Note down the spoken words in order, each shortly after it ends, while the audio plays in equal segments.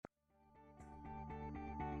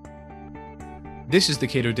This is the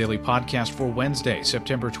Cato Daily Podcast for Wednesday,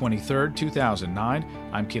 September 23rd, 2009.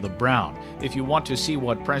 I'm Caleb Brown. If you want to see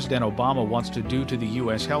what President Obama wants to do to the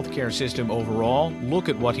U.S. healthcare system overall, look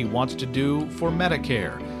at what he wants to do for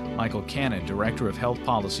Medicare. Michael Cannon, Director of Health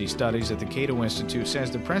Policy Studies at the Cato Institute,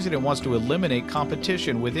 says the president wants to eliminate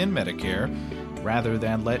competition within Medicare rather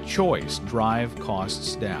than let choice drive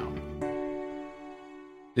costs down.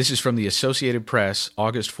 This is from the Associated Press,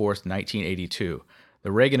 August 4th, 1982.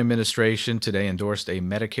 The Reagan administration today endorsed a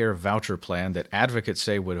Medicare voucher plan that advocates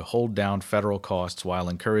say would hold down federal costs while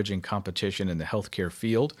encouraging competition in the healthcare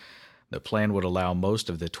field. The plan would allow most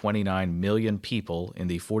of the 29 million people in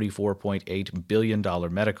the $44.8 billion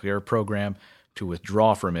Medicare program to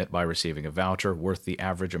withdraw from it by receiving a voucher worth the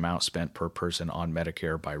average amount spent per person on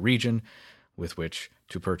Medicare by region, with which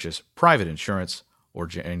to purchase private insurance or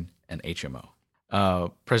join an HMO.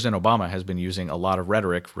 President Obama has been using a lot of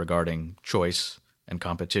rhetoric regarding choice and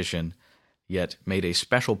competition, yet made a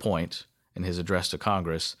special point in his address to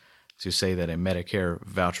Congress to say that a Medicare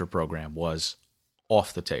voucher program was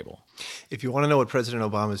off the table. If you want to know what President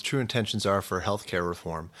Obama's true intentions are for healthcare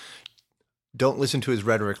reform, don't listen to his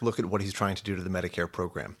rhetoric. Look at what he's trying to do to the Medicare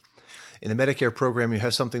program. In the Medicare program, you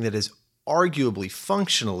have something that is arguably,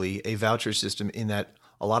 functionally, a voucher system in that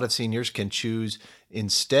a lot of seniors can choose,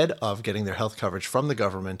 instead of getting their health coverage from the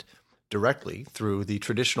government directly through the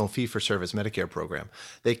traditional fee-for-service Medicare program,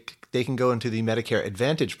 they can go into the Medicare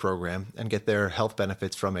Advantage program and get their health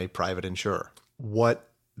benefits from a private insurer. What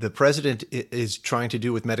the president is trying to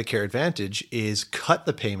do with Medicare Advantage is cut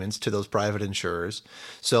the payments to those private insurers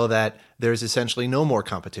so that there's essentially no more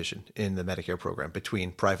competition in the Medicare program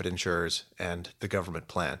between private insurers and the government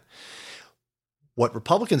plan. What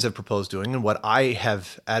Republicans have proposed doing, and what I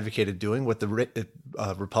have advocated doing, what the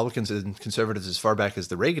Republicans and conservatives as far back as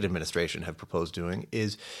the Reagan administration have proposed doing,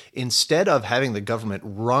 is instead of having the government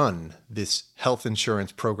run this health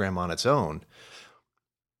insurance program on its own,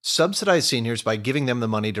 subsidize seniors by giving them the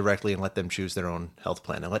money directly and let them choose their own health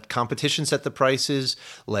plan. And let competition set the prices,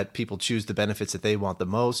 let people choose the benefits that they want the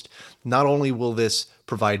most. Not only will this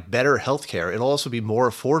provide better health care, it'll also be more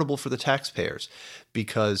affordable for the taxpayers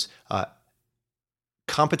because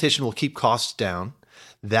competition will keep costs down.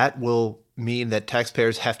 That will mean that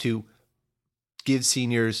taxpayers have to give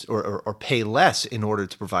seniors or pay less in order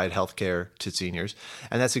to provide health care to seniors.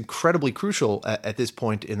 And that's incredibly crucial at this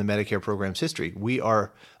point in the Medicare program's history. The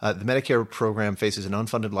Medicare program faces an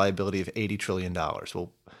unfunded liability of $80 trillion.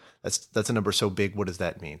 Well, that's a number so big. What does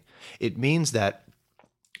that mean? It means that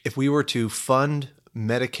if we were to fund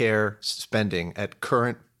Medicare spending at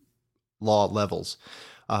current law levels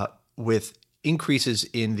with increases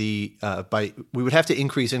in we would have to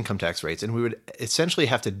increase income tax rates, and we would essentially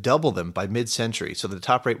have to double them by mid-century. So the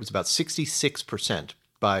top rate was about 66%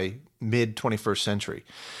 by mid-21st century,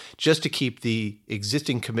 just to keep the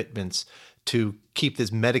existing commitments to keep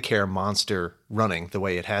this Medicare monster running the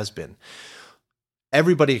way it has been.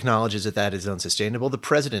 Everybody acknowledges that that is unsustainable. The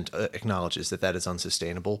president acknowledges that that is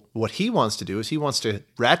unsustainable. What he wants to do is he wants to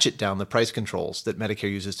ratchet down the price controls that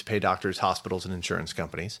Medicare uses to pay doctors, hospitals, and insurance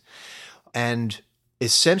companies, and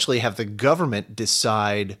essentially have the government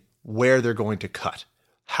decide where they're going to cut.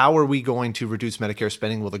 How are we going to reduce Medicare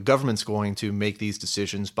spending? Well, the government's going to make these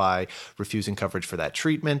decisions by refusing coverage for that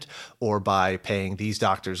treatment or by paying these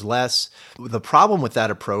doctors less. The problem with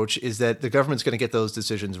that approach is that the government's going to get those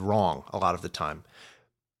decisions wrong a lot of the time.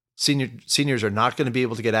 Seniors are not going to be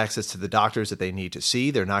able to get access to the doctors that they need to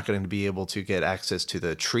see. They're not going to be able to get access to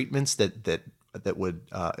the treatments that would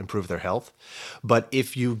improve their health. But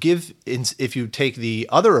if you take the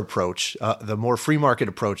other approach, the more free market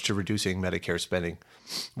approach to reducing Medicare spending,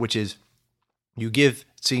 which is you give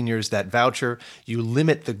seniors that voucher, you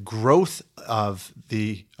limit the growth of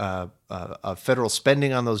the of federal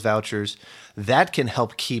spending on those vouchers, that can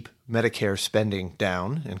help keep Medicare spending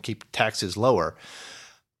down and keep taxes lower.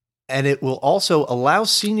 And it will also allow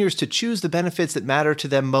seniors to choose the benefits that matter to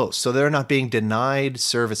them most. So they're not being denied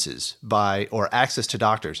services or access to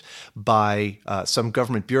doctors by some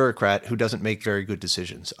government bureaucrat who doesn't make very good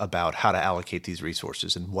decisions about how to allocate these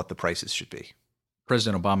resources and what the prices should be.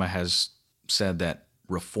 President Obama has said that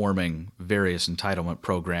reforming various entitlement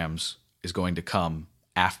programs is going to come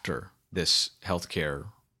after this healthcare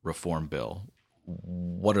reform bill.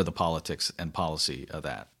 What are the politics and policy of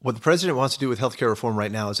that? What the president wants to do with healthcare reform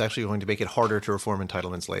right now is actually going to make it harder to reform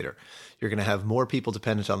entitlements later. You're going to have more people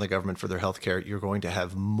dependent on the government for their healthcare. You're going to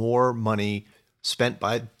have more money spent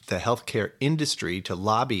by the healthcare industry to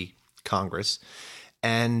lobby Congress,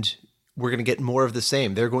 and we're going to get more of the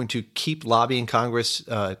same. They're going to keep lobbying Congress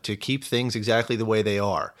to keep things exactly the way they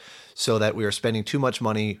are. so that we are spending too much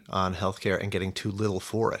money on healthcare and getting too little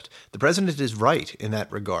for it. The president is right in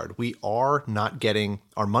that regard. We are not getting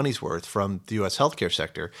our money's worth from the U.S. healthcare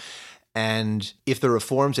sector. And if the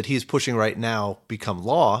reforms that he's pushing right now become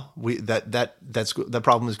law, that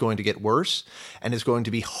problem is going to get worse, and it's going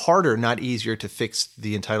to be harder, not easier, to fix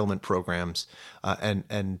the entitlement programs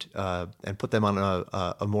and put them on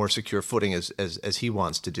a more secure footing as he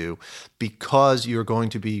wants to do, because you're going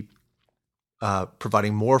to be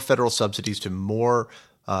providing more federal subsidies to more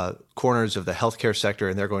corners of the healthcare sector,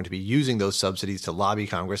 and they're going to be using those subsidies to lobby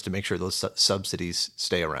Congress to make sure those subsidies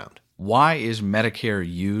stay around. Why is Medicare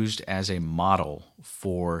used as a model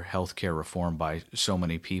for healthcare reform by so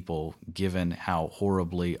many people, given how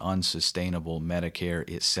horribly unsustainable Medicare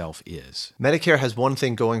itself is? Medicare has one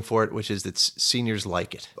thing going for it, which is that seniors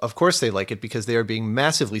like it. Of course they like it, because they are being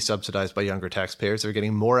massively subsidized by younger taxpayers. They're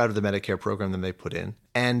getting more out of the Medicare program than they put in.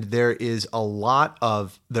 And there are a lot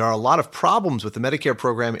of problems with the Medicare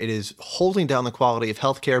program. It is holding down the quality of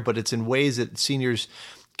healthcare, but it's in ways that seniors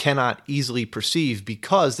cannot easily perceive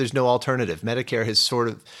because there's no alternative. Medicare has sort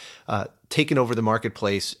of taken over the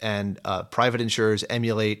marketplace, and private insurers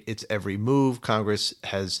emulate its every move. Congress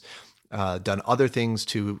has done other things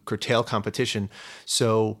to curtail competition.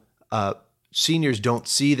 So seniors don't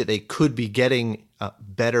see that they could be getting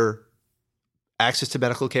better access to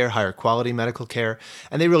medical care, higher quality medical care,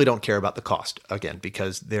 and they really don't care about the cost, again,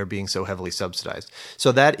 because they're being so heavily subsidized.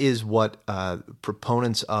 So that is what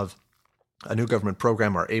proponents of a new government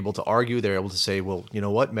program are able to argue. They're able to say, well, you know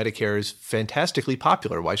what, Medicare is fantastically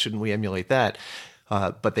popular. Why shouldn't we emulate that?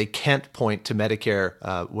 But they can't point to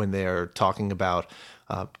Medicare when they're talking about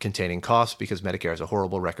containing costs, because Medicare has a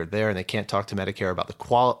horrible record there, and they can't talk to Medicare about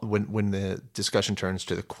the when the discussion turns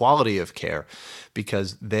to the quality of care,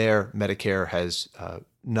 because their Medicare has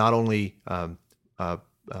not only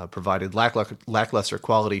provided lackluster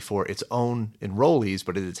quality for its own enrollees,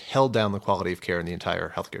 but it has held down the quality of care in the entire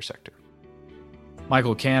healthcare sector.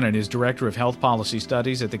 Michael Cannon is Director of Health Policy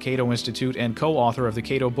Studies at the Cato Institute and co-author of the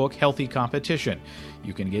Cato book, Healthy Competition.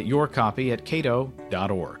 You can get your copy at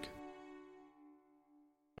cato.org.